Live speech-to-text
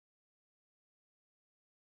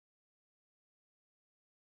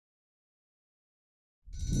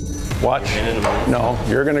Watch. No,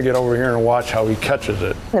 you're going to get over here and watch how he catches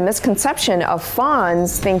it. The misconception of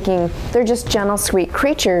fawns, thinking they're just gentle, sweet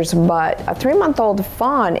creatures, but a 3-month-old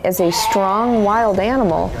fawn is a strong, wild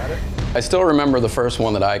animal. I still remember the first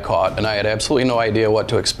one that I caught, and I had absolutely no idea what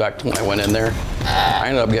to expect when I went in there. I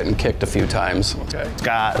ended up getting kicked a few times. Okay.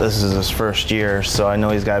 Scott, this is his first year, so I know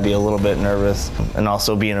he's got to be a little bit nervous. And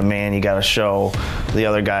also being a man, you got to show the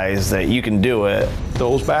other guys that you can do it.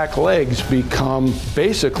 Those back legs become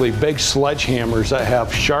basically big sledgehammers that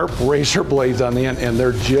have sharp razor blades on the end, and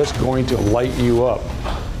they're just going to light you up.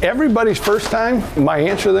 Everybody's first time, my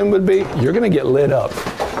answer to them would be, you're going to get lit up.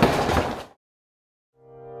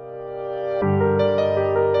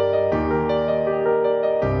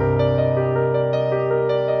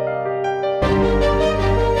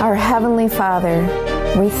 Our Heavenly Father,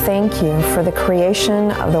 we thank you for the creation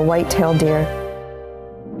of the white-tailed deer.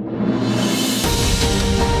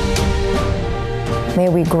 May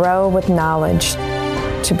we grow with knowledge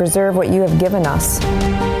to preserve what you have given us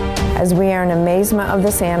as we are in amazement of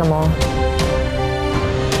this animal.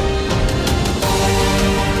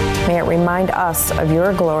 May it remind us of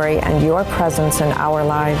your glory and your presence in our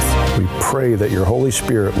lives. We pray that your Holy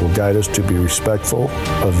Spirit will guide us to be respectful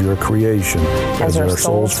of your creation as our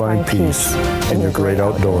souls find peace in your great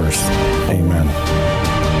outdoors. Amen.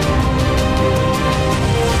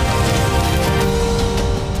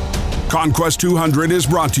 ConQuest 200 is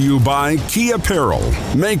brought to you by Key Apparel,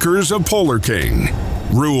 makers of Polar King.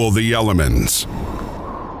 Rule the elements.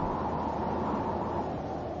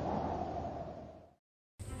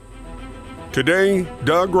 Today,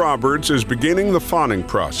 Doug Roberts is beginning the fawning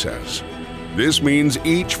process. This means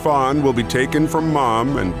each fawn will be taken from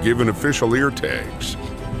mom and given official ear tags.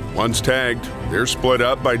 Once tagged, they're split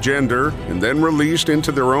up by gender and then released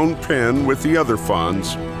into their own pen with the other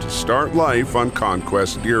fawns to start life on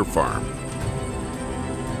ConQuest Deer Farm.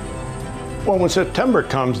 Well, when September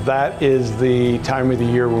comes, that is the time of the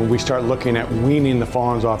year when we start looking at weaning the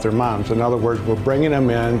fawns off their moms. In other words, we're bringing them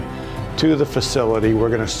in to the facility, we're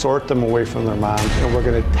going to sort them away from their moms, and we're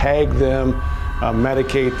going to tag them,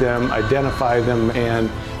 medicate them, identify them,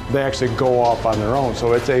 and they actually go off on their own.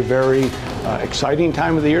 So it's a very exciting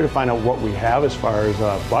time of the year to find out what we have as far as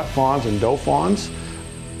buck fawns and doe fawns.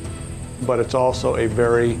 But it's also a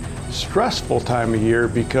very stressful time of year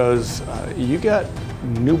because you got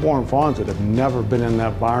newborn fawns that have never been in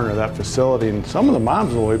that barn or that facility, and some of the moms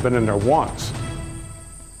have only been in there once.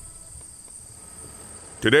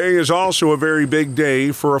 Today is also a very big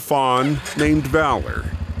day for a fawn named Valor.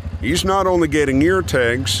 He's not only getting ear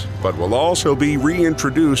tags, but will also be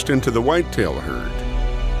reintroduced into the whitetail herd.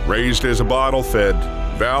 Raised as a bottle-fed,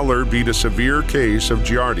 Valor beat a severe case of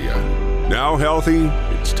Giardia. Now healthy,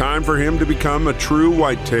 it's time for him to become a true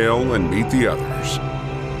whitetail and meet the others.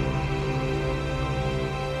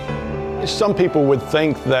 Some people would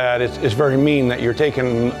think that it's very mean that you're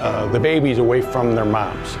taking the babies away from their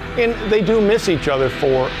moms. And they do miss each other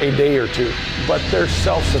for a day or two, but they're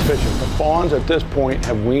self-sufficient. The fawns at this point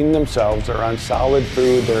have weaned themselves. They're on solid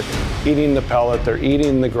food. They're eating the pellet. They're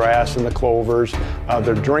eating the grass and the clovers.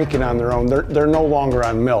 They're drinking on their own. They're no longer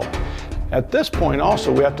on milk. At this point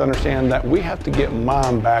also, we have to understand that we have to get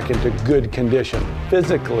mom back into good condition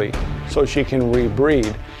physically so she can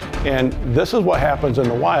rebreed. And this is what happens in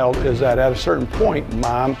the wild, is that at a certain point,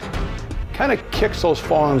 mom kind of kicks those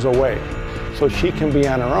fawns away so she can be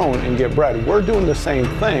on her own and get bred. We're doing the same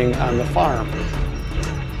thing on the farm.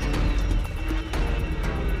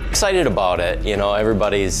 Excited about it. You know,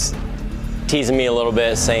 everybody's teasing me a little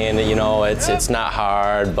bit, saying that, you know, it's not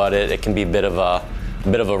hard, but it can be a bit of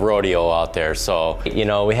a rodeo out there. So, you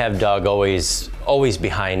know, we have Doug always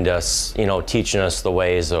behind us, you know, teaching us the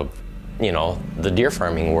ways of, you know, the deer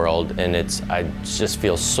farming world, and I just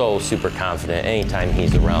feel so super confident anytime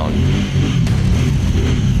he's around.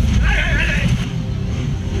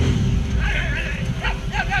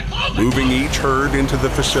 Moving each herd into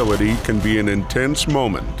the facility can be an intense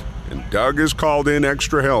moment, and Doug has called in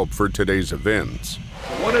extra help for today's events.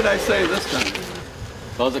 What did I say this time?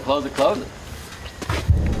 Close it, close it, close it.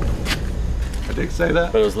 I did say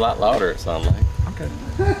that? But it was a lot louder, it sounded like. Okay.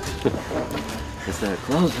 It's that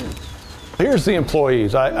close it. Here's the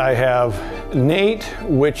employees. I have Nate,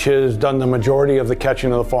 which has done the majority of the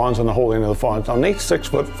catching of the fawns and the holding of the fawns. Now Nate's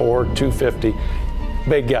 6'4", 250,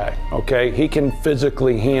 big guy, okay? He can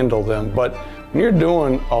physically handle them, but when you're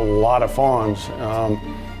doing a lot of fawns,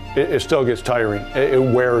 it still gets tiring. It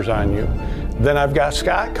wears on you. Then I've got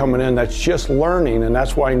Scott coming in that's just learning, and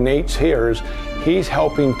that's why Nate's here, is he's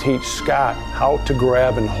helping teach Scott how to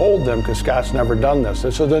grab and hold them, because Scott's never done this.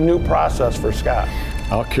 This is a new process for Scott.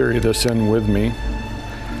 I'll carry this in with me.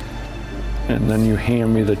 and then you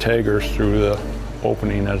hand me the taggers through the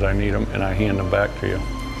opening as I need them, and I hand them back to you.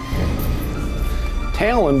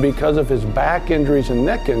 Talon, because of his back injuries and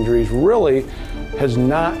neck injuries, really has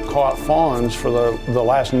not caught fawns for the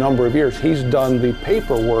last number of years. He's done the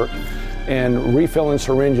paperwork and refilling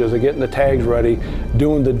syringes and getting the tags ready,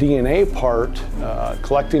 doing the DNA part,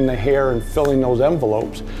 collecting the hair and filling those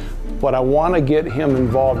envelopes. But I want to get him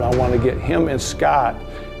involved. I want to get him and Scott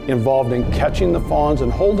involved in catching the fawns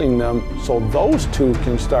and holding them so those two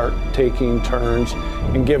can start taking turns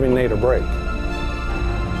and giving Nate a break.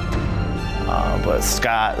 But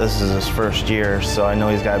Scott, this is his first year, so I know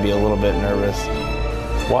he's got to be a little bit nervous.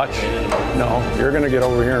 Watch. No, you're going to get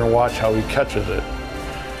over here and watch how he catches it.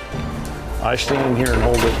 I stand here and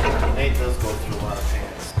hold it. Nate does go through a lot of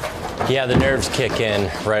pants. Yeah, the nerves kick in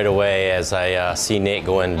right away as I see Nate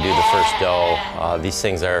go in to do the first doe. These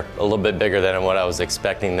things are a little bit bigger than what I was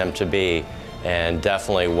expecting them to be, and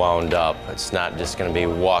definitely wound up. It's not just going to be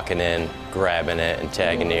walking in, grabbing it, and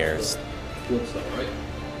tagging ears. Good stuff, right?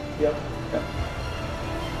 Yep.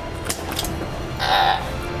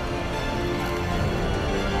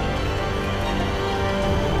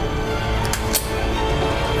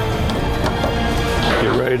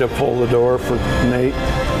 Get ready to pull the door for Nate.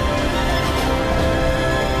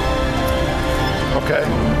 Okay.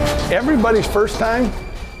 Everybody's first time,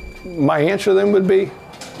 my answer to them would be,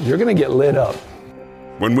 you're going to get lit up.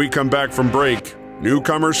 When we come back from break,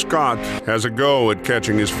 newcomer Scott has a go at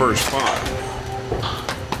catching his first fawn.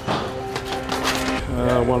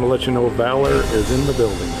 I want to let you know Valor is in the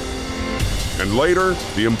building. And later,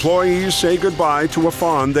 the employees say goodbye to a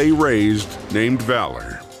fawn they raised named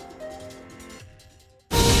Valor.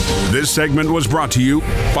 This segment was brought to you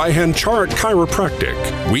by Hanchart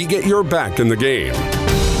Chiropractic. We get your back in the game.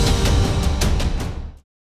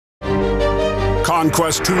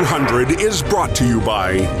 ConQuest 200 is brought to you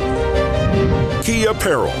by Key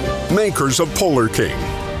Apparel, makers of Polar King.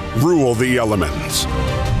 Rule the elements.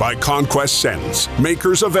 By ConQuest Scents,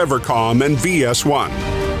 makers of Evercom and VS1.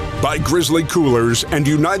 By Grizzly Coolers and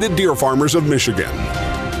United Deer Farmers of Michigan.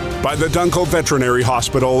 By the Dunkel Veterinary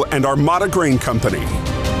Hospital and Armada Grain Company.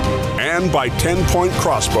 And by 10 Point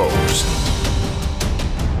Crossbows.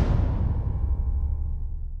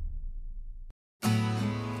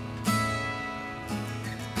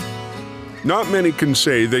 Not many can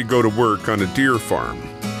say they go to work on a deer farm.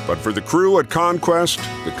 But for the crew at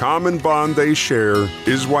ConQuest, the common bond they share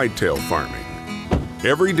is whitetail farming.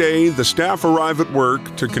 Every day, the staff arrive at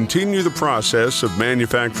work to continue the process of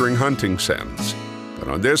manufacturing hunting scents. But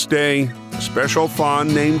on this day, a special fawn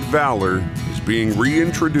named Valor is being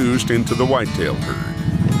reintroduced into the whitetail herd.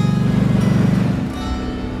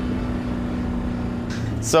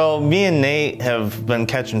 So me and Nate have been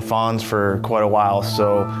catching fawns for quite a while,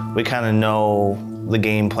 so we kind of know the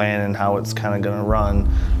game plan and how it's kind of going to run.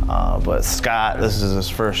 But Scott, this is his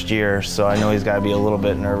first year, so I know he's got to be a little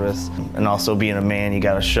bit nervous. And also being a man, you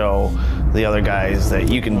got to show the other guys that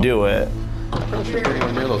you can do it.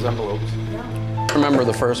 Near those envelopes. I remember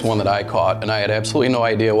the first one that I caught, and I had absolutely no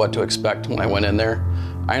idea what to expect when I went in there.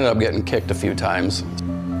 I ended up getting kicked a few times.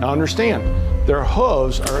 Now understand, their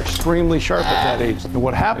hooves are extremely sharp at that age. And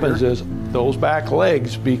what happens is those back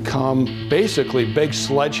legs become basically big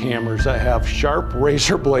sledgehammers that have sharp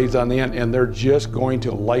razor blades on the end, and they're just going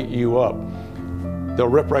to light you up. They'll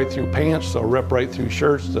rip right through pants, they'll rip right through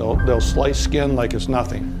shirts, they'll slice skin like it's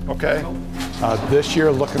nothing, okay? This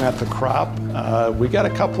year, looking at the crop, we got a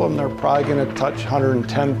couple of them, they're probably gonna touch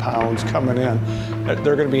 110 pounds coming in.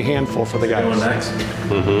 They're gonna be a handful for the guys.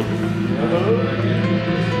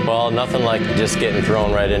 Well, nothing like just getting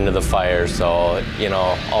thrown right into the fire. So, you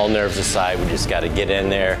know, all nerves aside, we just got to get in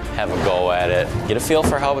there, have a go at it, get a feel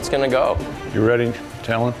for how it's going to go. You ready,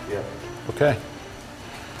 Talon? Yeah. Okay.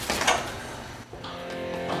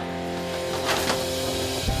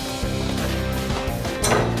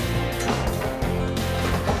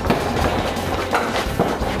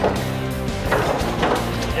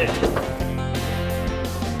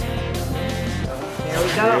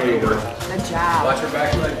 There we go. Good job. Watch your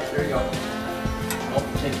back leg. There you go.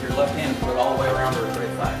 Oh, take your left hand and put it all the way around her right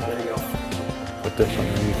thigh. There you go. Put this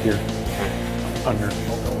underneath here. Under.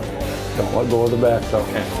 Don't let go of the back though.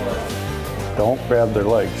 Okay. Don't grab their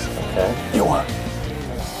legs. Okay. You want.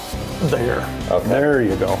 There. Okay. There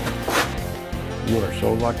you go. You are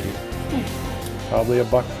so lucky. Probably a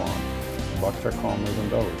buck fawn. Bucks are calmer than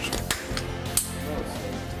does.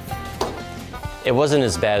 It wasn't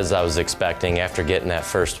as bad as I was expecting after getting that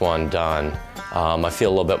first one done. I feel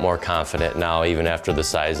a little bit more confident now, even after the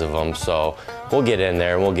size of them. So we'll get in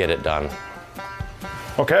there and we'll get it done.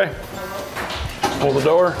 Okay. Pull the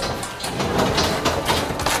door.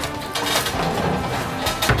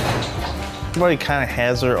 Everybody kind of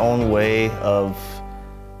has their own way of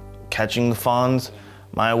catching the fawns.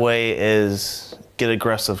 My way is get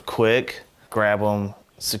aggressive quick, grab them,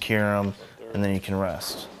 secure them, and then you can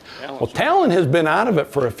rest. Well, Talon has been out of it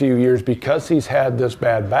for a few years because he's had this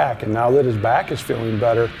bad back, and now that his back is feeling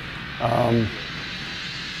better,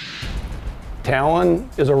 Talon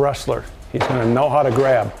is a wrestler. He's going to know how to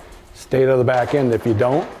grab. Stay to the back end. If you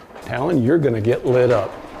don't, Talon, you're going to get lit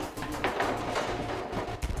up.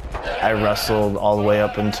 I wrestled all the way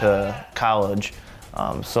up into college,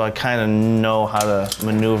 so I kind of know how to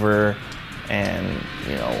maneuver and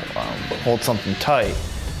hold something tight.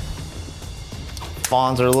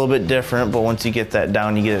 Fawns are a little bit different, but once you get that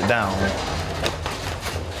down, you get it down.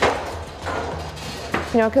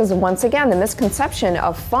 Because once again, the misconception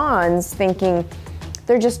of fawns thinking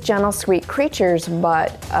they're just gentle, sweet creatures,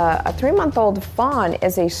 but a 3-month-old fawn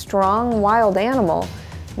is a strong, wild animal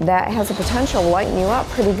that has the potential to lighten you up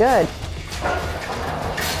pretty good.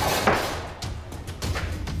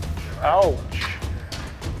 Ouch.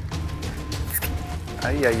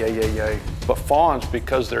 Ay, ay, ay, ay, ay. But fawns,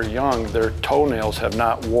 because they're young, their toenails have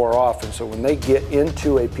not wore off, and so when they get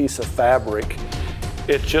into a piece of fabric,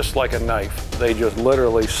 it's just like a knife. They just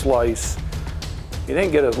literally slice. He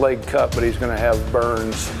didn't get his leg cut, but he's going to have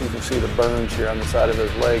burns. You can see the burns here on the side of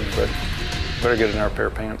his leg, but better get another pair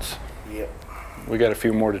of pants. Yep. We got a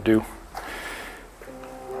few more to do.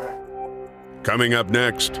 Coming up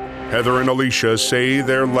next, Heather and Alicia say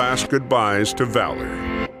their last goodbyes to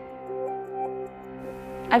Valor.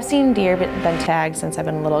 I've seen deer been tagged since I've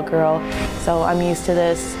been a little girl, so I'm used to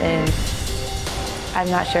this, and I'm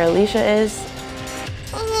not sure Alicia is.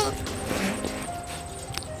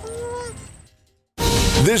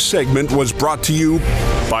 This segment was brought to you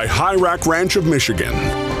by High Rack Ranch of Michigan.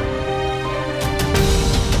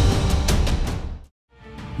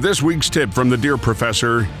 This week's tip from the Deer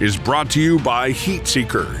Professor is brought to you by Heat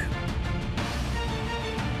Seeker.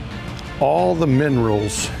 All the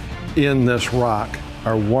minerals in this rock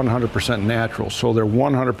are 100% natural, so they're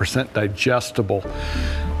 100% digestible.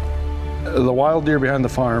 The wild deer behind the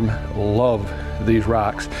farm love these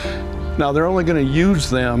rocks. Now, they're only going to use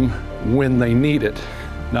them when they need it.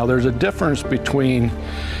 Now, there's a difference between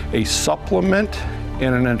a supplement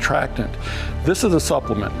and an attractant. This is a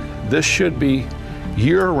supplement. This should be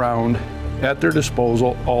year-round at their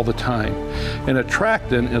disposal all the time. An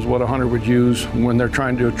attractant is what a hunter would use when they're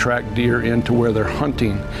trying to attract deer into where they're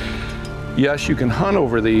hunting. Yes, you can hunt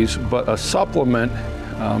over these, but a supplement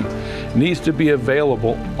needs to be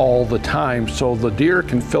available all the time so the deer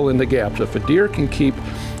can fill in the gaps. If a deer can keep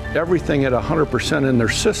everything at 100% in their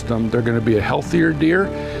system, they're going to be a healthier deer.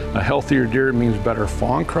 A healthier deer means better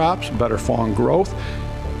fawn crops, better fawn growth,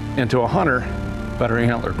 and to a hunter, better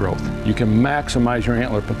antler growth. You can maximize your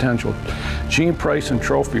antler potential. Gene Price and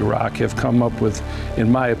Trophy Rock have come up with,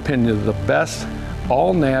 in my opinion, the best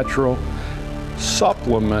all-natural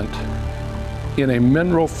supplement in a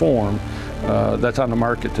mineral form that's on the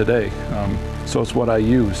market today. So it's what I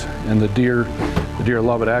use, and the deer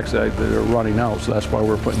love it. Actually, they're running out, so that's why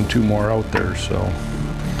we're putting 2 more out there. So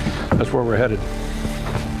that's where we're headed.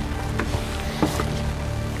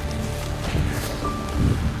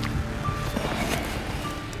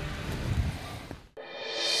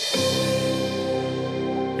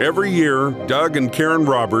 Every year, Doug and Karen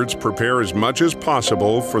Roberts prepare as much as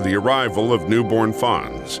possible for the arrival of newborn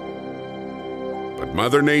fawns. But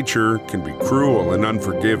Mother Nature can be cruel and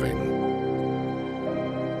unforgiving.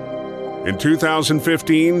 In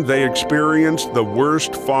 2015, they experienced the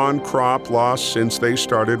worst fawn crop loss since they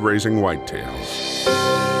started raising whitetails.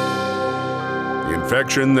 The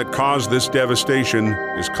infection that caused this devastation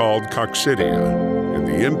is called coccidia, and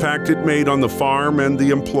the impact it made on the farm and the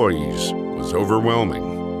employees was overwhelming.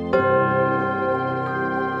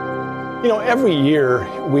 Every year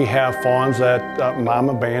we have fawns that mom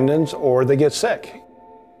abandons or they get sick.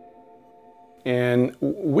 And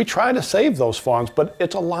we try to save those fawns, but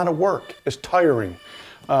it's a lot of work. It's tiring.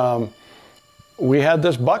 We had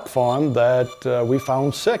this buck fawn that we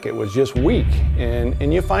found sick. It was just weak.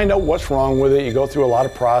 And you find out what's wrong with it. You go through a lot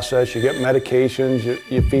of process. You get medications.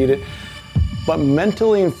 You feed it. But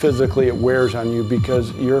mentally and physically, it wears on you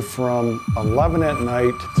because you're from 11 at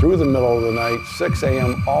night through the middle of the night, 6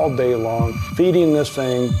 a.m. all day long, feeding this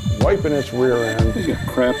thing, wiping its rear end. You got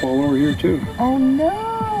crap all over here, too. Oh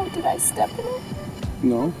no, did I step in it?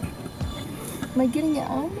 No. Am I getting it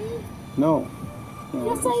on me? No.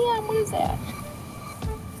 Yes, I am. What is that?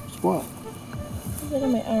 What? What is that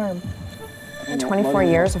on my arm? 24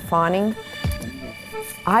 years of fawning,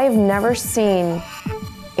 I have never seen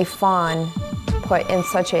a fawn put in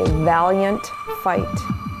such a valiant fight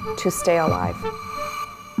to stay alive.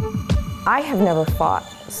 I have never fought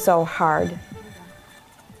so hard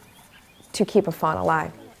to keep a fawn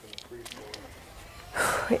alive.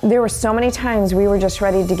 There were so many times we were just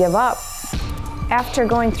ready to give up. After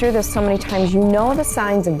going through this so many times, you know the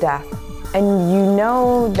signs of death, and you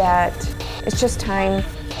know that it's just time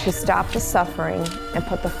to stop the suffering and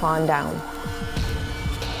put the fawn down.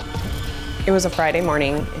 It was a Friday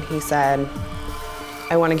morning, and he said,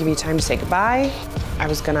 I want to give you time to say goodbye. I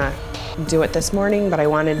was gonna do it this morning, but I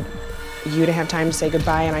wanted you to have time to say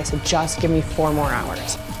goodbye, and I said, just give me 4 more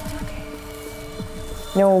hours.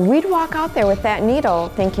 You know, we'd walk out there with that needle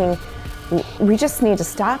thinking, we just need to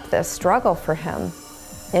stop this struggle for him.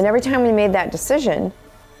 And every time we made that decision,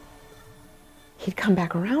 he'd come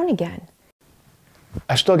back around again.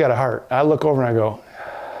 I still got a heart. I look over and I go,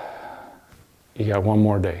 you got 1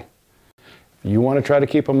 more day. You want to try to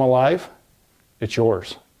keep him alive? It's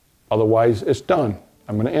yours. Otherwise, it's done.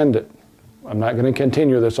 I'm going to end it. I'm not going to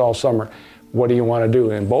continue this all summer. What do you want to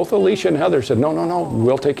do? And both Alicia and Heather said, no, no, no,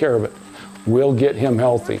 we'll take care of it. We'll get him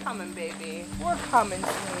healthy. We're coming, baby. We're coming,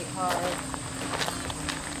 sweetheart.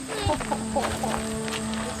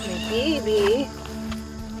 My baby.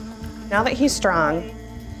 Now that he's strong,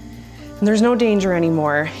 and there's no danger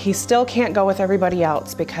anymore, he still can't go with everybody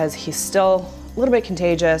else because he's still a little bit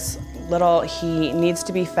contagious. He needs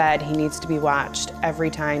to be fed, he needs to be watched. Every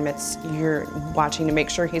time you're watching to make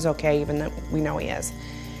sure he's okay, even though we know he is.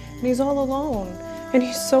 And he's all alone. And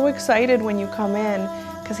he's so excited when you come in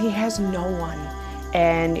because he has no one.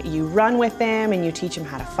 And you run with him and you teach him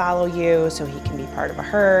how to follow you so he can be part of a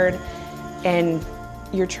herd. And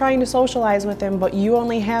you're trying to socialize with him, but you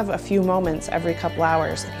only have a few moments every couple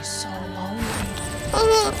hours, and he's so lonely.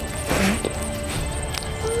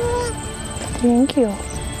 Thank you.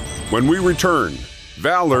 When we return,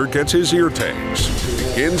 Valor gets his ear tags,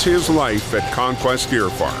 begins his life at ConQuest Deer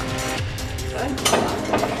Farm.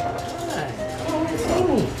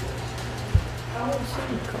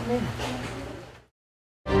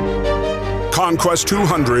 ConQuest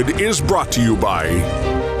 200 is brought to you by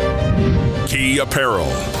Key Apparel,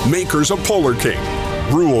 makers of Polar King,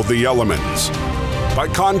 rule the elements. By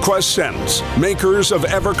ConQuest Scents, makers of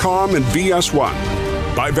Evercalm and VS1.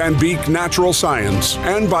 By Van Beek Natural Science,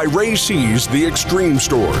 and by Ray C's The Extreme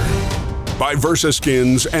Store. By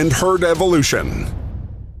VersaSkins and Herd Evolution.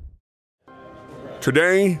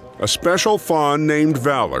 Today, a special fawn named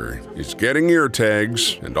Valor is getting ear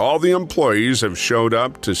tags, and all the employees have showed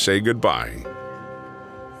up to say goodbye.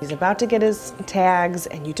 He's about to get his tags,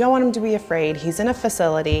 and you don't want him to be afraid. He's in a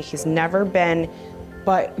facility, he's never been,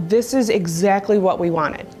 but this is exactly what we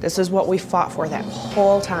wanted. This is what we fought for that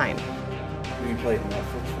whole time.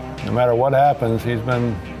 No matter what happens, he's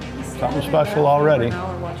been something special already.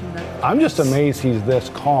 I'm just amazed he's this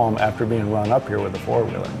calm after being run up here with a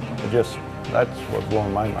 4-wheeler. That's what's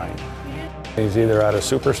blowing my mind. He's either out of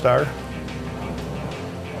Superstar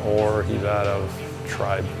or he's out of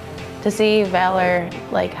Tribe. To see Valor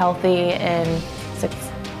like healthy and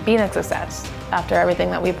being a success after everything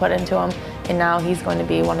that we put into him, and now he's going to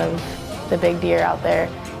be one of the big deer out there.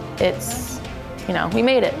 It's, you know, we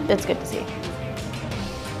made it. It's good to see.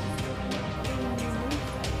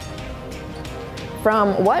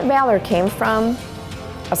 From what Valor came from,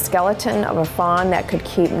 a skeleton of a fawn that could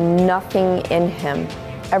keep nothing in him.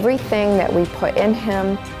 Everything that we put in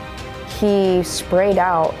him, he sprayed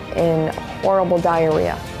out in horrible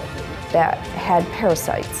diarrhea that had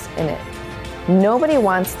parasites in it. Nobody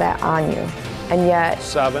wants that on you, and yet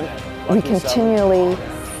we continually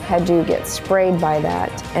had to get sprayed by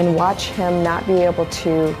that and watch him not be able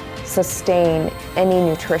to sustain any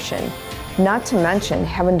nutrition. Not to mention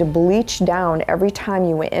having to bleach down every time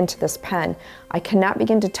you went into this pen. I cannot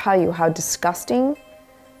begin to tell you how disgusting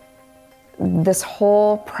this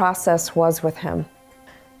whole process was with him.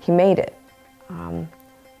 He made it.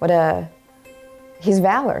 He's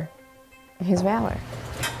Valor. He's Valor.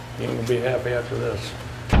 You're gonna be happy after this.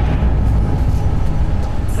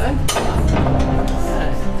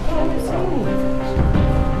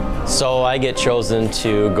 So I get chosen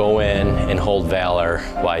to go in and hold Valor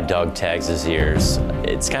while Doug tags his ears.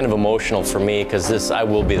 It's kind of emotional for me because I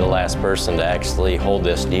will be the last person to actually hold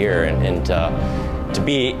this deer and to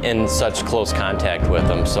be in such close contact with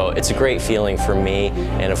him. So it's a great feeling for me,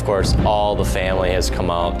 and of course all the family has come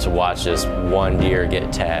out to watch this one deer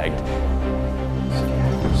get tagged.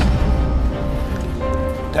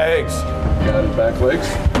 Tags. Got his back legs.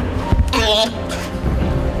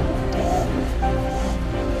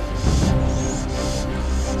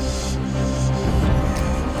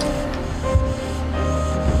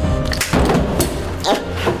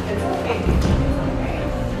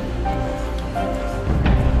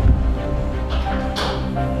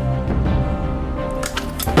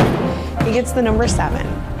 gets the number 7.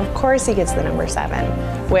 Of course he gets the number 7,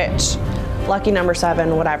 which, lucky number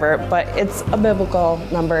 7, whatever, but it's a biblical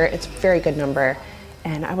number. It's a very good number,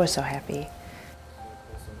 and I was so happy.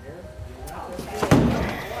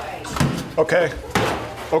 Okay,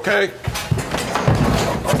 okay.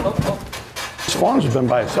 This fawn's been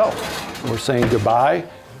by itself. We're saying goodbye.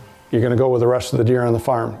 You're gonna go with the rest of the deer on the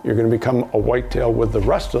farm. You're gonna become a whitetail with the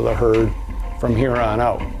rest of the herd from here on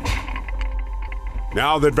out.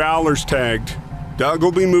 Now that Valor's tagged, Doug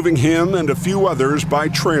will be moving him and a few others by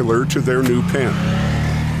trailer to their new pen.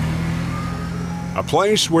 A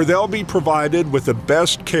place where they'll be provided with the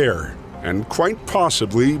best care and quite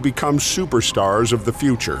possibly become superstars of the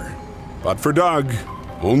future. But for Doug,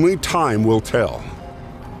 only time will tell.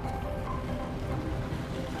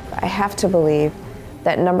 I have to believe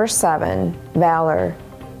that number 7, Valor,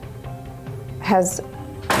 has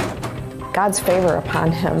God's favor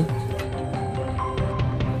upon him.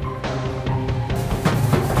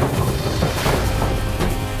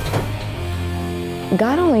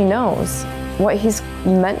 God only knows what he's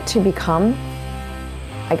meant to become.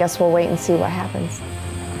 I guess we'll wait and see what happens.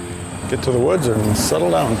 Get to the woods and settle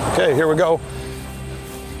down. Okay, here we go.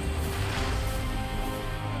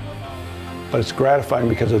 But it's gratifying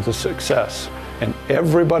because of the success. And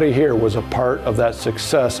everybody here was a part of that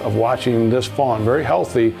success of watching this fawn, very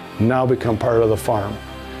healthy, now become part of the farm.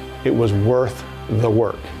 It was worth the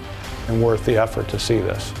work and worth the effort to see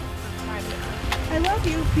this. I love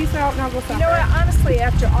you. Peace out, and I'll go You know what, honestly,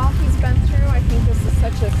 after all he's been through, I think this is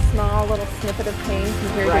such a small little snippet of pain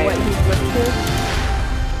compared to